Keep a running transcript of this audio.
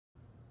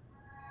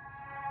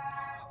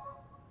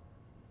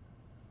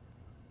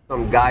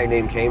some guy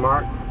named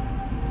Kmart,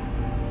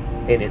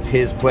 and it's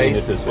his place.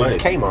 It's his place.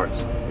 It's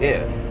Kmart's.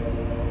 Yeah.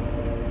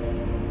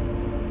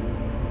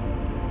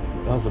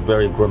 That was a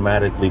very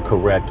grammatically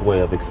correct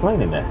way of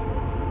explaining that.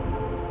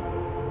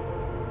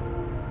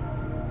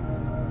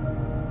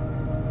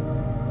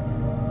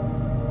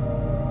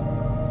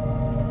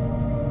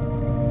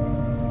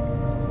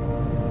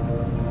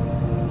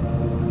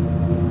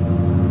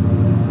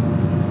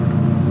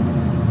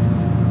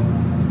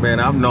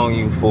 Man, I've known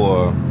you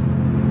for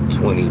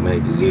 20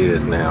 maybe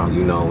years now,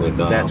 you know, and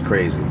That's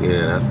crazy.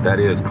 Yeah, that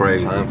is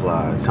crazy. Time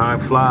flies. Time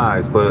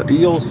flies. But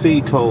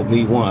DOC told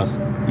me once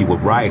you were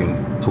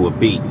writing to a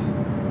beat.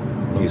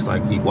 He's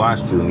like, he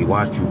watched you and he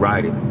watched you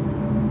write it.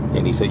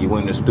 And he said you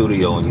went in the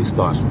studio and you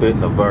start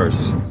spitting a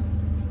verse.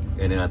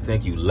 And then I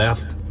think you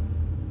left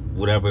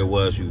whatever it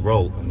was you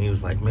wrote. And he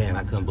was like, man,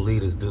 I couldn't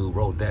believe this dude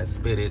wrote that,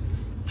 spit it,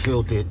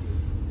 killed it.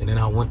 And then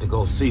I went to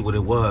go see what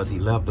it was. He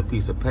left a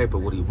piece of paper,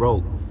 what he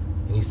wrote.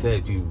 And he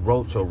said you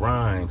wrote your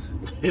rhymes.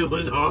 It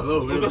was all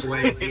over the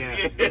place, yeah.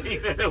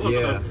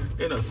 Yeah.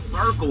 In a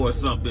circle or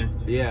something.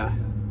 Yeah.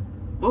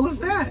 What was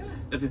that?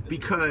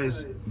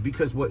 Because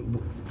what,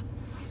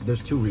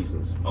 there's two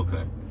reasons.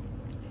 Okay.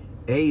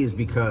 A is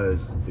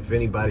because if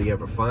anybody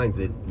ever finds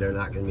it, they're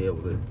not going to be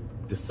able to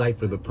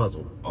decipher the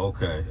puzzle.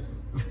 Okay.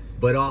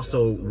 But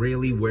also,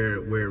 really,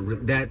 where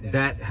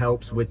that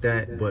helps with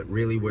that. But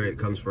really, where it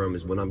comes from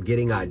is when I'm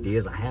getting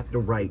ideas, I have to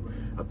write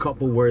a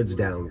couple words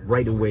down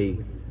right away,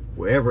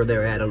 wherever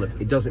they're at.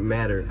 It doesn't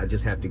matter. I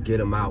just have to get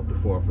them out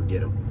before I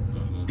forget them.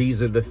 Mm-hmm.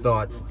 These are the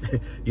thoughts.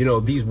 You know,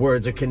 these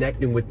words are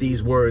connecting with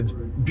these words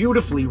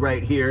beautifully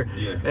right here.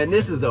 Yeah. And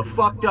this is a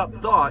fucked up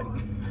thought.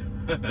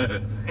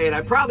 And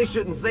I probably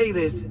shouldn't say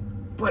this,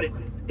 but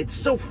it's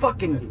so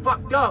fucking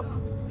fucked up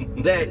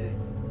that,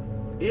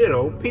 you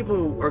know,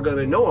 people are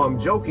gonna know I'm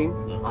joking.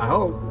 I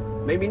hope.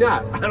 Maybe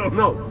not. I don't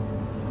know.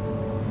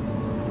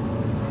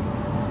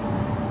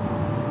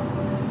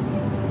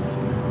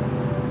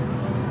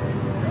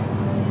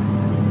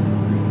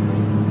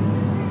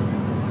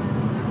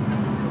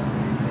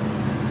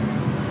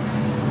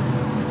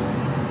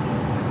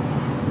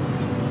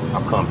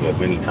 I've come here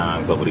many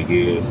times over the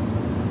years.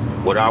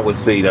 What I would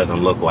see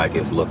doesn't look like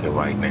it's looking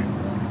right now.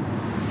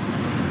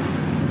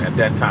 At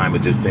that time,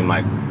 it just seemed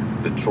like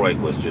Detroit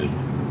was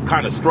just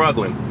kind of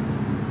struggling.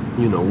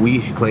 You know,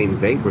 we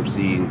claimed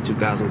bankruptcy in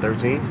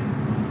 2013.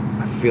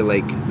 I feel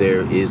like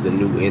there is a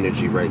new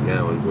energy right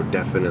now, and we're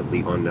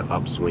definitely on the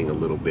upswing a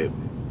little bit.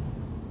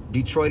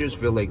 Detroiters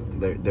feel like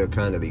they're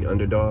kind of the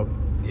underdog.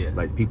 Yeah.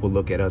 Like, people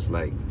look at us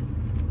like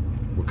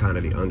we're kind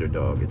of the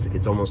underdog.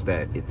 It's almost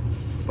that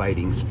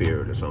fighting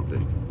spirit or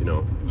something, you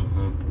know?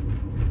 Mm-hmm.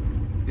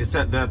 It's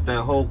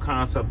that whole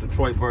concept,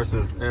 Detroit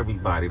versus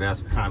everybody.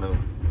 That's kind of...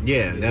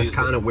 Yeah, that's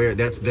kind of where,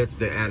 that's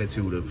the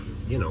attitude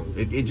of, you know,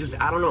 it just,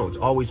 I don't know, it's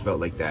always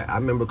felt like that. I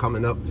remember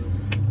coming up,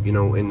 you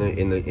know, in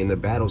the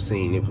battle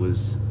scene, it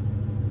was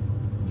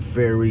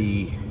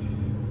very,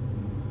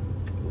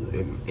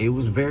 it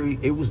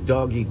was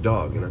dog eat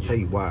dog, and I'll tell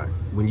you why.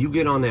 When you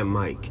get on that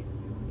mic,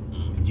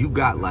 you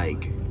got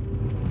like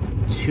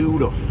 2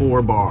 to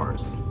 4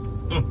 bars,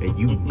 and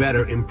you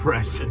better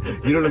impress,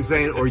 you know what I'm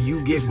saying? Or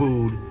you get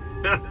booed.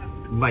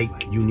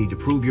 Like, you need to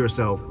prove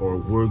yourself, or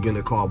we're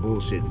gonna call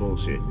bullshit.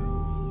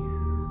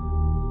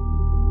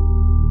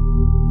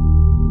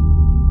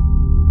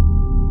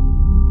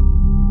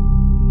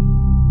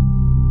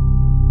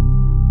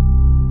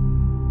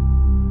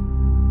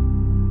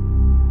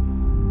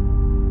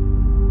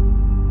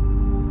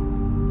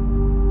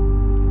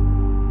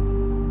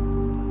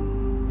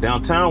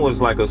 Downtown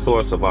was like a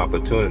source of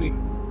opportunity,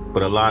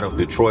 but a lot of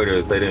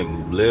Detroiters, they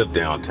didn't live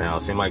downtown.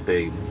 It seemed like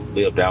they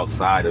lived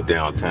outside of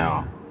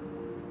downtown.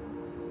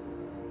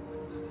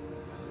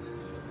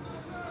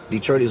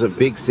 Detroit is a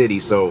big city,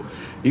 so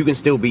you can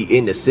still be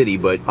in the city,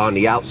 but on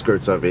the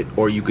outskirts of it,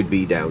 or you could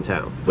be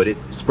downtown, but it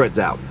spreads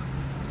out.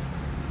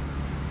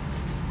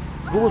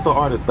 Who was the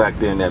artist back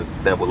then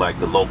that were like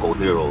the local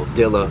heroes?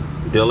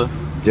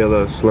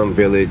 Dilla, Slum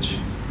Village.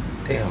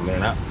 Damn,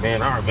 man,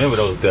 I remember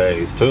those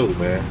days too,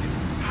 man.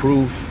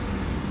 Proof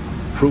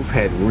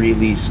had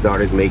really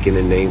started making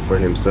a name for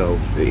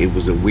himself. It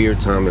was a weird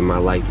time in my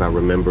life. I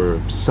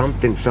remember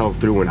something fell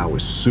through and I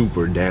was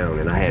super down,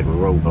 and I hadn't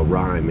wrote a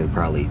rhyme in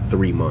probably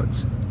 3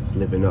 months. I was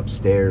living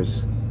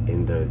upstairs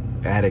in the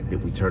attic that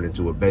we turned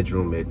into a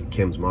bedroom at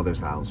Kim's mother's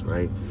house,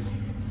 right?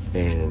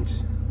 And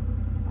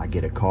I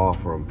get a call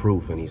from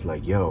Proof, and he's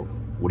like, yo,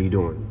 what are you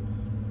doing?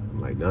 I'm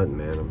like, nothing,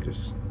 man. I'm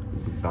just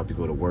about to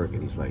go to work.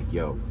 And he's like,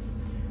 yo,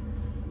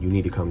 you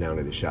need to come down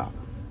to the shop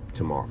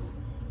tomorrow.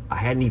 I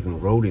hadn't even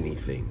wrote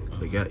anything.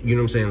 Like, you know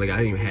what I'm saying? Like, I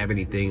didn't even have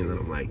anything, and then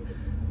I'm like,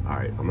 all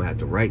right, I'm gonna have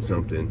to write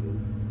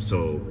something.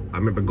 So I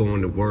remember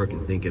going to work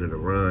and thinking of the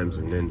rhymes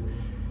and then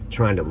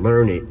trying to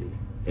learn it.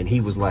 And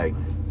he was like,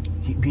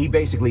 he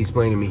basically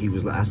explained to me, he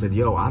was like, I said,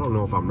 yo, I don't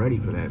know if I'm ready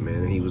for that, man.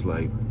 And he was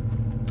like,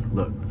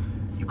 look,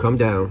 you come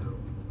down,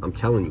 I'm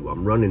telling you,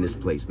 I'm running this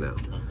place now.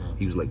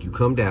 He was like, you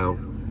come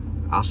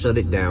down, I'll shut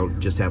it down,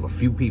 just have a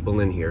few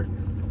people in here,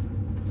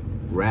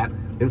 rap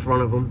in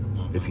front of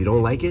them. If you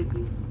don't like it,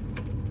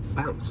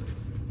 bounce.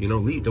 You know,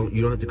 leave.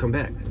 You don't have to come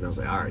back. And I was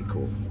like, all right,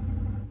 cool.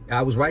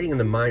 I was writing in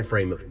the mind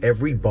frame of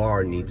every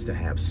bar needs to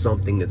have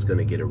something that's going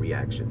to get a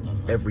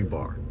reaction. Every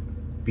bar.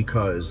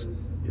 Because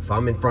if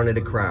I'm in front of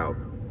the crowd,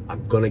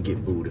 I'm going to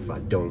get booed if I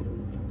don't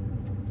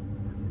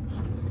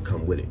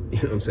come with it. You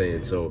know what I'm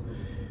saying? So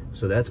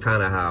that's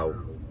kind of how,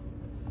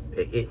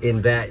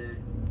 in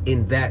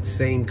that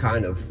same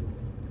kind of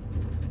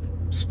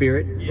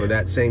spirit, or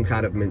that same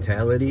kind of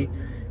mentality,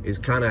 is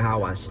kind of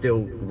how I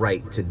still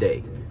write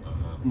today.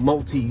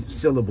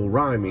 Multi-syllable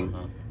rhyming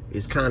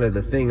is kind of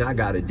the thing I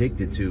got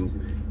addicted to.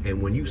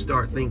 And when you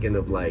start thinking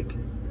of like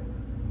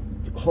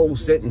whole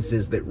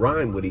sentences that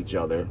rhyme with each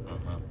other,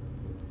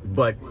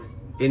 but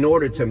in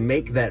order to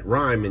make that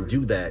rhyme and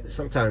do that,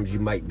 sometimes you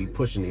might be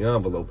pushing the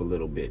envelope a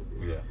little bit.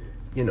 Yeah.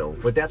 You know,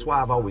 but that's why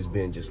I've always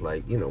been just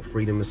like, you know,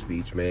 freedom of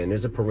speech, man.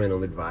 There's a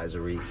parental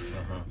advisory.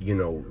 You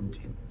know,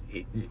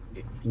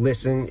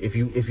 listen. If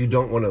you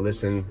don't want to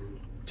listen,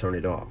 turn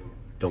it off.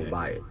 Don't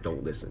buy it.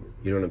 Don't listen.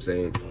 You know what I'm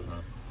saying?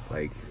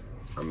 Like,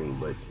 I mean,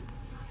 but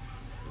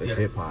it's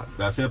hip hop.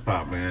 That's hip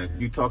hop, man.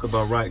 You talk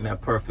about writing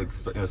that perfect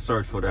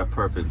search for that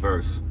perfect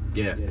verse.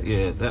 Yeah.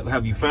 That,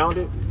 have you found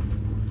it?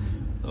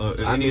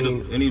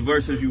 Any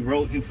verses you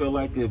wrote you feel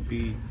like it'd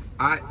be?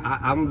 I'm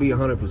gonna be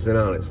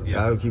 100% honest.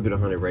 Yeah. I'll keep it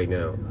 100 right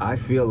now. I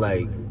feel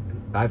like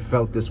I've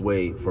felt this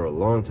way for a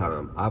long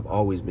time. I've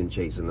always been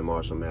chasing the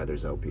Marshall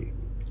Mathers LP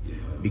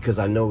because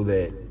I know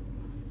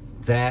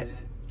that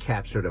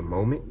captured a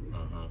moment.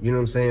 You know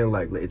what I'm saying?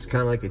 Like, it's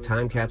kind of like a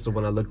time capsule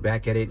when I look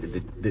back at it.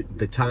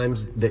 The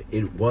times that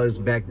it was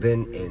back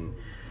then, and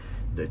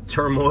the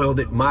turmoil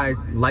that my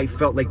life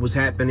felt like was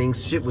happening.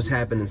 Shit was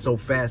happening so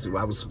fast.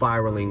 I was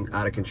spiraling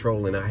out of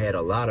control, and I had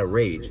a lot of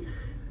rage.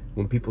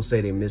 When people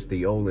say they miss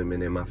the old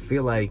Eminem, I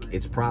feel like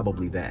it's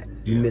probably that.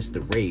 You miss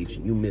the rage,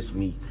 and you miss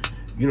me.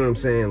 You know what I'm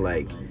saying?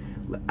 Like,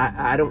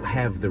 I don't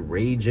have the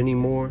rage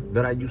anymore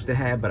that I used to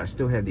have, but I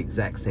still have the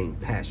exact same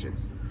passion.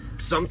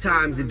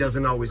 Sometimes it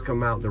doesn't always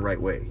come out the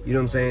right way. You know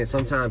what I'm saying?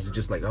 Sometimes it's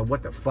just like, oh,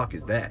 what the fuck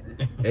is that?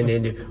 And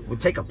then we'll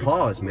take a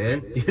pause,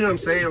 man. You know what I'm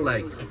saying?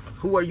 Like,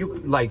 who are you?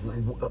 Like,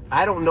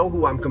 I don't know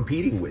who I'm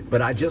competing with,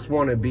 but I just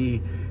want to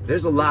be.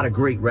 There's a lot of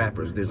great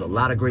rappers. There's a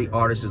lot of great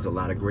artists. There's a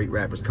lot of great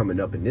rappers coming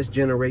up in this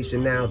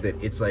generation now that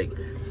it's like,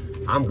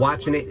 I'm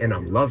watching it and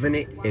I'm loving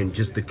it, and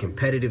just the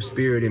competitive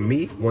spirit in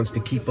me wants to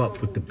keep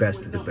up with the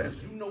best of the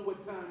best. You know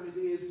what time it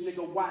is,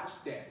 nigga, watch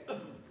that.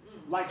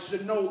 Like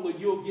Shinola,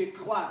 you'll get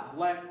clocked,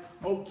 black.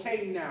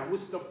 Okay now,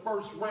 it's the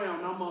first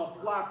round, I'ma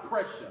apply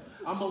pressure.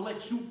 I'ma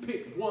let you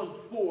pick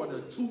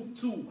 1-4, the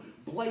 2-2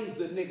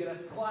 blazer, nigga,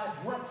 that's Clyde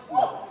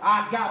Drexler.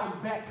 I got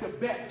him back to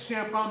back,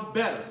 champ, I'm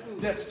better.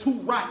 That's 2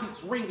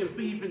 rockets ringing for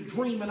even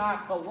dreaming I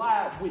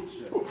collide with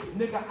you.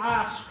 Nigga,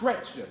 I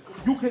stretch you.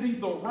 You could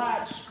either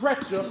ride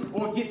stretcher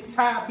or get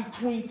tied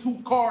between 2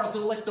 cars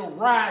and let the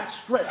ride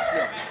stretch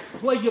you.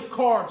 Play your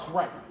cards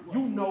right.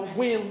 You know,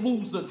 win,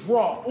 lose, or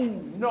draw.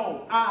 Ooh,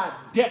 no, I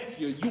deck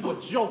you. You a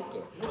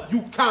joker.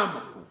 You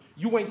comical.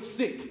 You ain't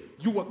sick.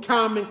 You a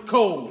common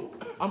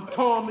cold. I'm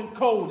calm and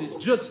cold. It's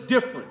just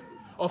different.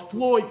 A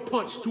Floyd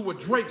punch to a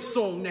Drake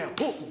song now.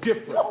 Hook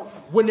different.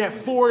 When that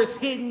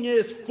forest hitting you,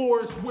 it's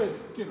forest with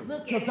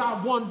it. Cause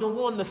I wander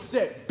on the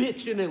set,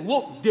 bitching and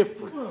look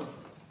different.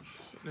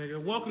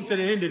 Nigga, welcome to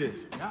the end of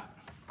this.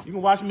 You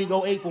can watch me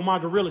go ape on my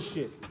gorilla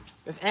shit.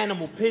 That's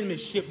animal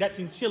penmanship. That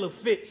chinchilla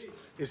fits.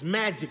 It's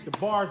magic. The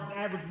bars is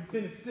averaging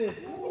 10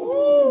 assists.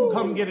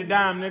 Come get a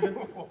dime,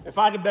 nigga. If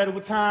I get better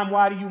with time,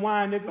 why do you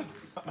whine, nigga?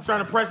 I'm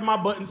trying to press my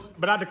buttons,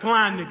 but I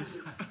decline niggas.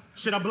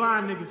 Shit, I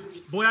blind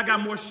niggas. Boy, I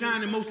got more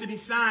shine than most of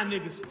these sign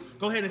niggas.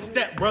 Go ahead and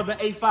step, brother,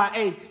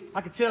 A5A.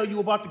 I can tell you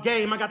about the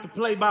game. I got the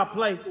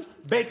play-by-play.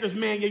 Baker's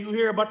man, yeah, you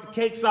hear about the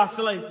cakes I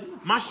slay.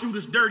 My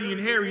shooter's dirty and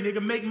hairy,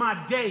 nigga, make my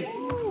day.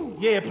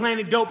 Yeah,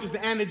 Planet Dope is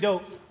the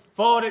antidote.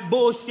 For all that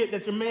bullshit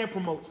that your man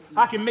promotes.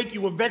 I can make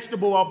you a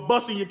vegetable while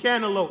busting your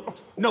cantaloupe.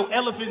 No,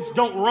 elephants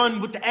don't run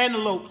with the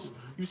antelopes.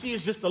 You see,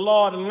 it's just the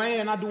law of the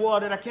land. I do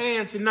all that I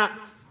can to not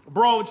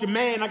brawl with your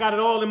man. I got it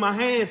all in my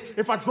hands.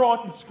 If I draw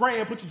it and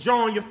scram, put your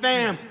jaw on your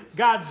fam.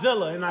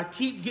 Godzilla, and I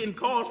keep getting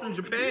calls from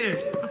Japan.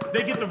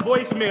 They get the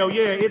voicemail,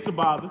 yeah, it's a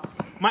bother.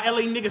 My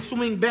LA niggas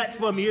swing bats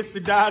for me, it's the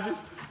Dodgers.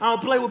 I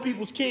don't play with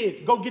people's kids.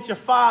 Go get your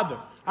father.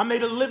 I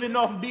made a living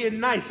off of being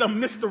nice. I'm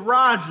Mr.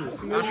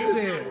 Rogers.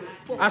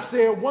 I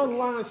said one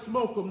line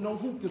smoke 'em, no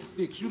hookah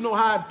sticks. You know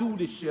how I do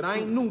this shit. I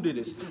ain't new to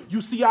this.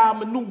 You see how I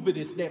maneuver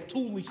this, that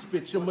Thule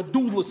spit, your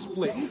medulla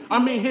split.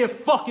 I'm in here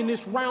fucking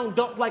this round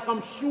up like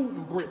I'm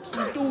shooting bricks.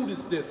 You do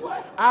this.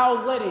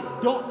 I'll let it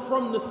dump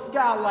from the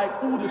sky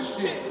like Uda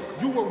shit.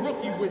 You a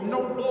rookie with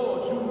no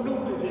balls. You new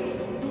to this.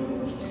 You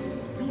do this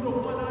shit. You the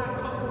one I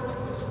cover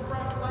with the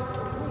strap like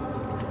a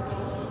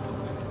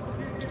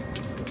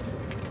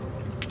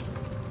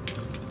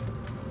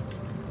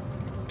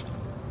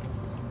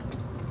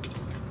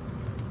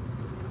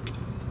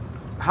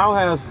How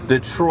has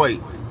Detroit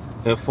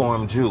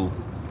informed you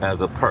as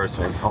a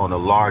person on a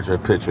larger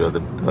picture of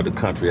the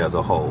country as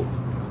a whole?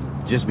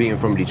 Just being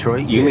from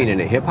Detroit? Yeah. You mean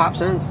in a hip-hop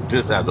sense?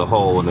 Just as a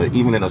whole, and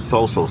even in a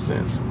social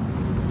sense.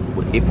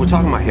 If we're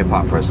talking about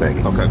hip-hop for a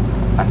second, Okay.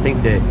 I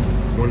think that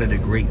one of the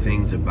great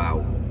things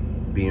about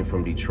being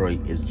from Detroit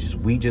is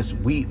we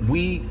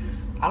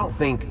I don't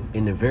think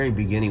in the very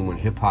beginning when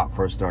hip hop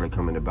first started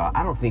coming about,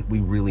 I don't think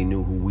we really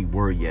knew who we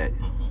were yet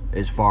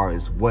as far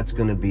as what's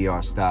gonna be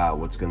our style,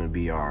 what's gonna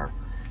be our,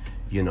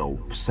 you know,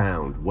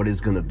 sound, what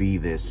is gonna be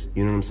this,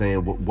 you know what I'm saying?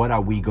 What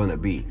are we gonna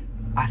be?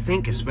 I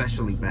think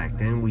especially back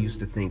then we used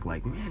to think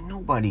like, man,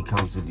 nobody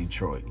comes to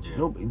Detroit.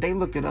 No, they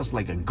look at us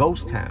like a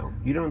ghost town,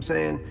 you know what I'm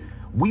saying?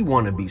 We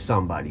wanna be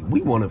somebody,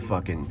 we wanna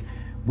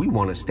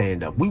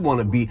stand up. We want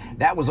to be,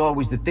 that was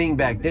always the thing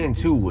back then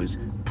too, was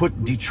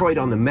put Detroit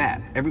on the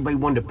map. Everybody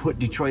wanted to put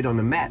Detroit on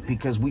the map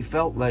because we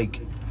felt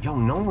like, yo,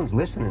 no one's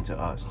listening to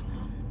us,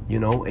 you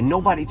know, and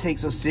nobody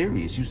takes us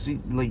serious. You see,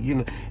 like, you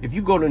know, if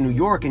you go to New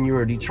York and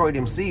you're a Detroit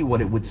MC,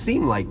 what it would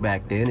seem like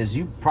back then is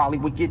you probably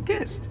would get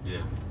dissed.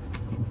 Yeah.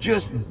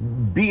 Just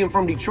being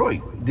from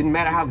Detroit, didn't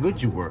matter how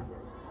good you were.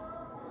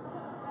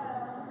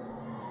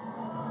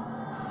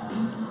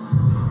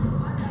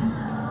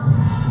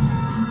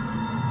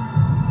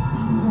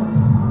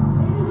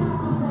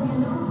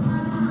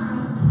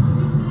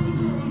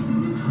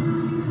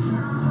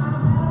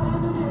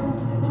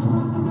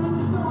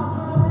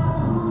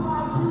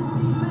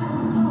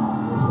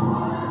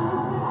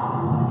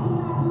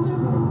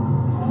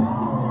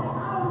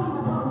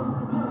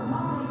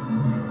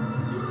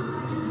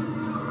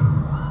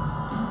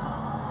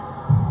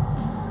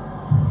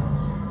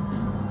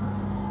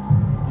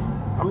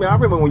 I mean, I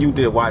remember when you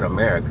did White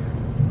America,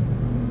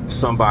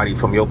 somebody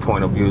from your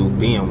point of view,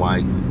 being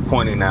white,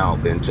 pointing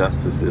out the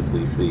injustices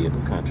we see in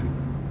the country.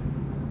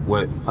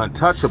 With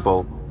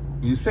Untouchable,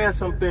 you said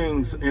some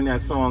things in that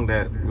song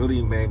that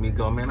really made me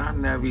go, man, I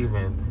never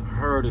even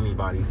heard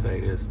anybody say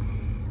this.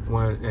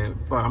 Well,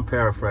 I'm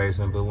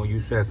paraphrasing, but when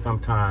you said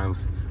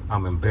sometimes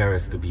I'm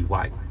embarrassed to be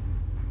white,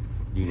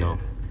 you know,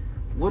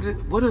 what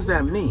does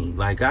that mean?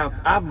 Like,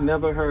 I've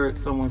never heard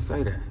someone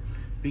say that.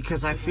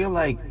 Because I feel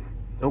like,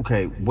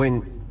 okay,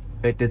 when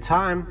at the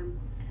time,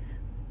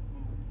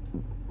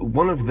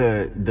 one of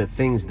the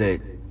things that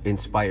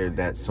inspired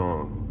that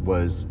song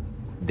was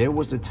there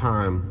was a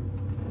time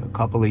a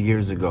couple of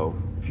years ago,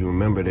 if you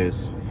remember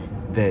this,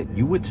 that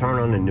you would turn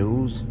on the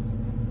news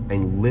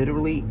and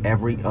literally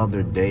every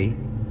other day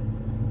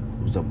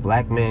was a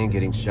black man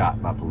getting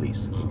shot by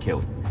police and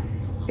killed.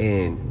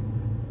 And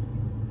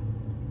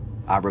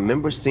I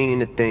remember seeing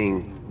the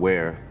thing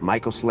where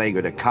Michael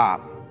Slager, the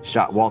cop,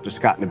 shot Walter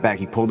Scott in the back.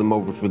 He pulled him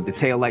over for the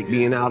taillight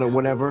being out or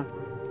whatever.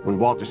 When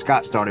Walter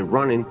Scott started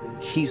running,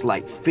 he's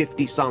like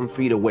 50-some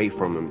feet away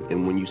from him.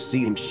 And when you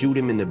see him shoot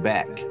him in the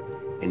back,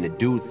 and the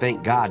dude,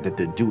 thank God that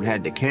the dude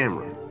had the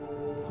camera,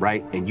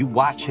 right? And you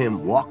watch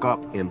him walk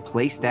up and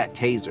place that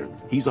taser.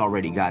 He's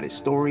already got his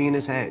story in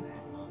his head.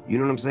 You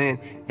know what I'm saying?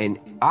 And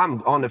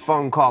I'm on the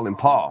phone calling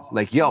Paul,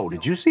 like, yo,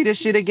 did you see this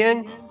shit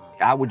again?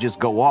 I would just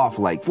go off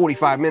like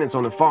 45 minutes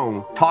on the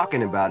phone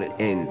talking about it.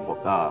 And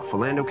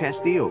Philando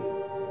Castillo,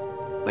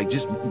 like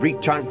just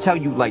trying to tell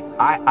you, like,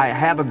 I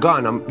have a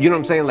gun. You know what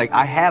I'm saying? Like,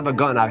 I have a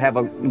gun. I have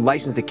a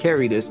license to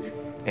carry this,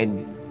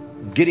 and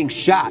getting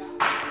shot.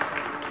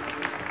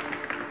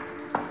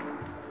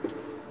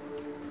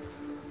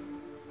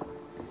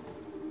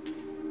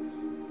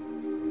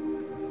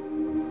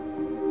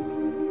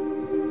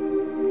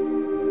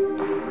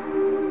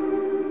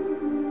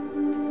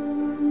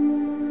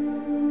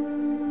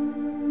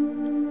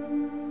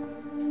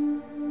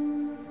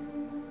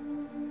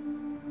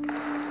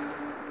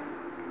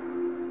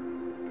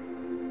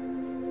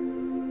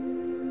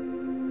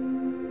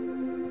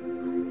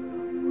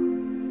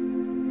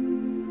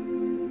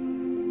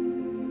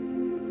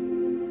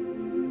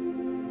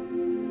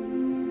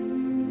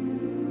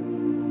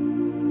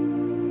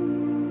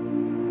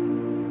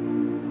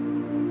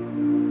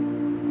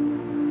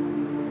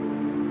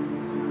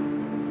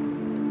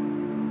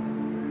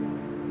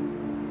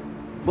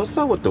 What's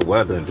up with the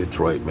weather in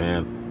Detroit,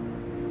 man?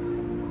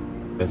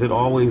 Is it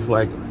always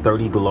like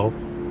 30 below?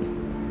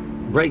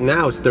 Right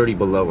now it's 30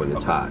 below and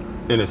it's hot.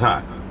 And it's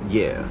hot?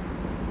 Yeah.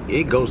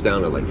 It goes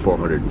down to like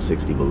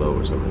 460 below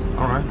or something.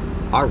 All right.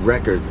 Our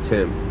record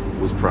temp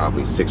was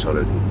probably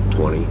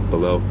 620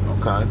 below.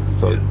 Okay.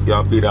 So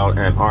y'all beat out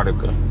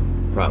Antarctica?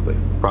 Probably.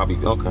 Probably,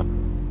 okay.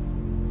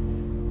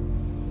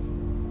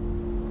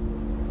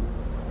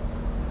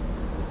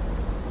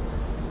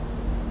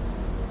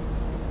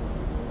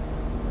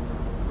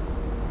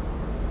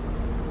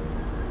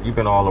 You've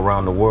been all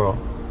around the world.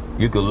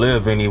 You could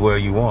live anywhere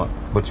you want,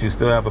 but you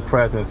still have a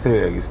presence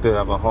here. You still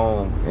have a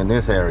home in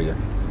this area.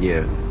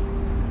 Yeah.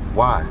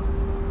 Why?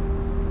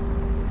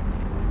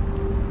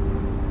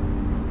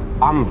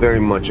 I'm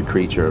very much a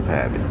creature of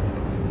habit.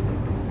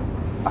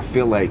 I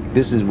feel like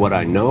this is what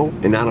I know,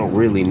 and I don't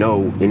really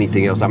know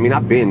anything else. I mean,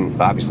 I've been,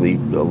 obviously,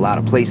 a lot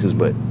of places,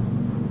 but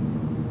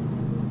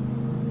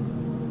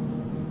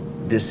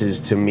this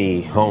is, to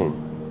me, home.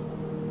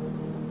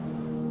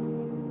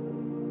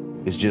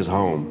 It's just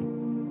home.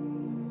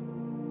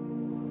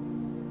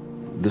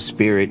 The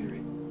spirit,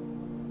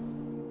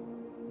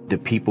 the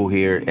people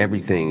here,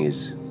 everything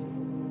is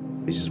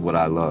just what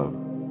I love.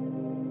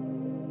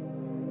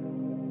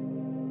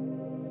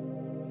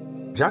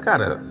 Y'all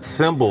got a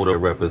symbol to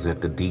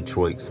represent the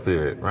Detroit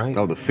spirit, right?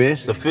 Oh, the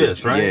fist? The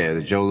fist, right? Yeah,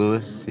 the Joe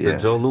Louis. Yeah. The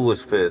Joe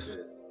Louis fist.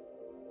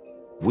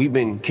 We've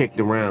been kicked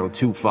around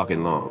too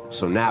fucking long,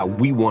 so now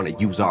we want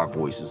to use our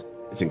voices.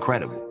 It's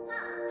incredible.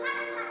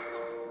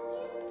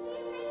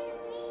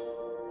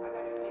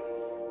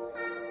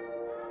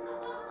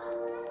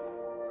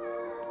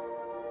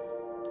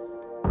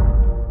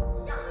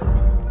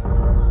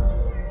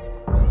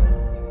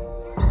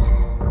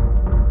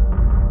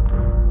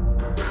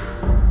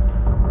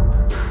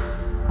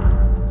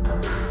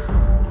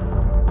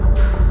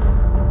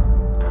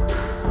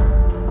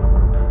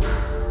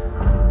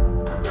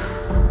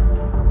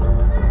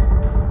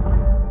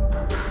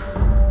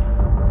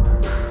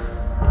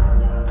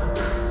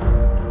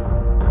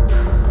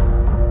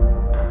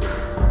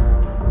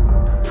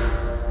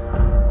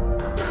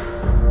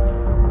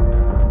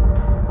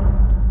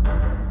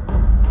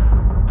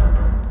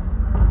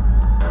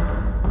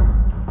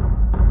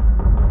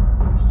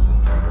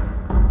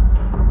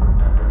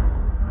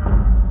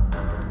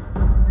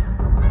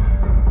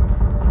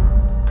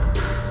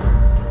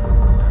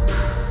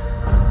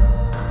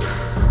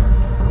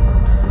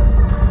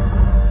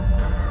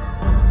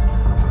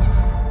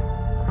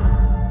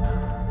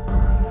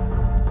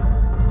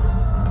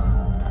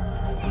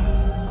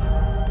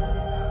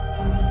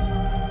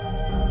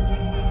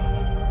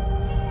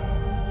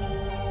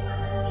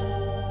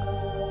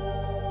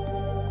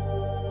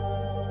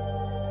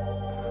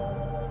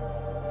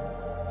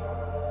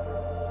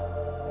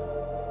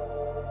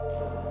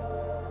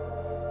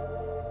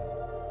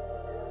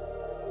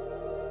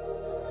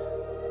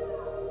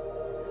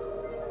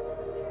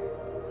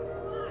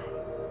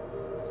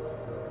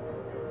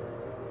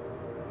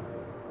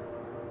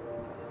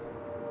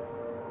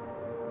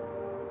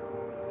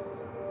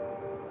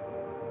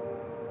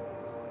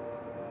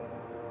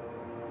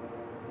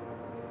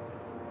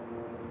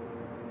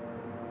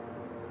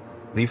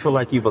 Do you feel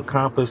like you've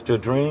accomplished your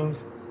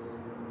dreams?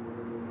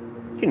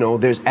 You know,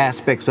 there's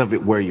aspects of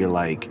it where you're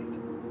like,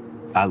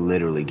 I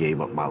literally gave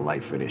up my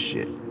life for this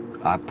shit.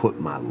 I put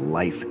my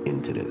life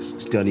into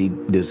this.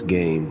 Studied this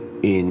game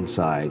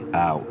inside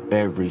out,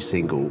 every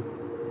single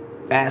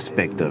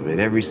aspect of it,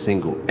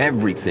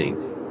 everything.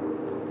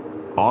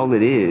 All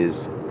it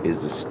is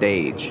a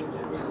stage.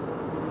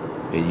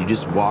 And you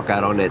just walk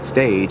out on that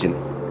stage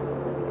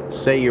and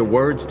say your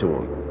words to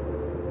them.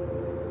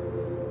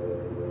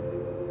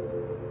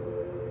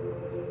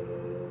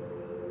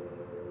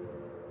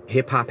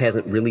 Hip hop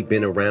hasn't really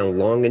been around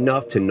long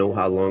enough to know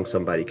how long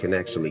somebody can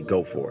actually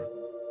go for.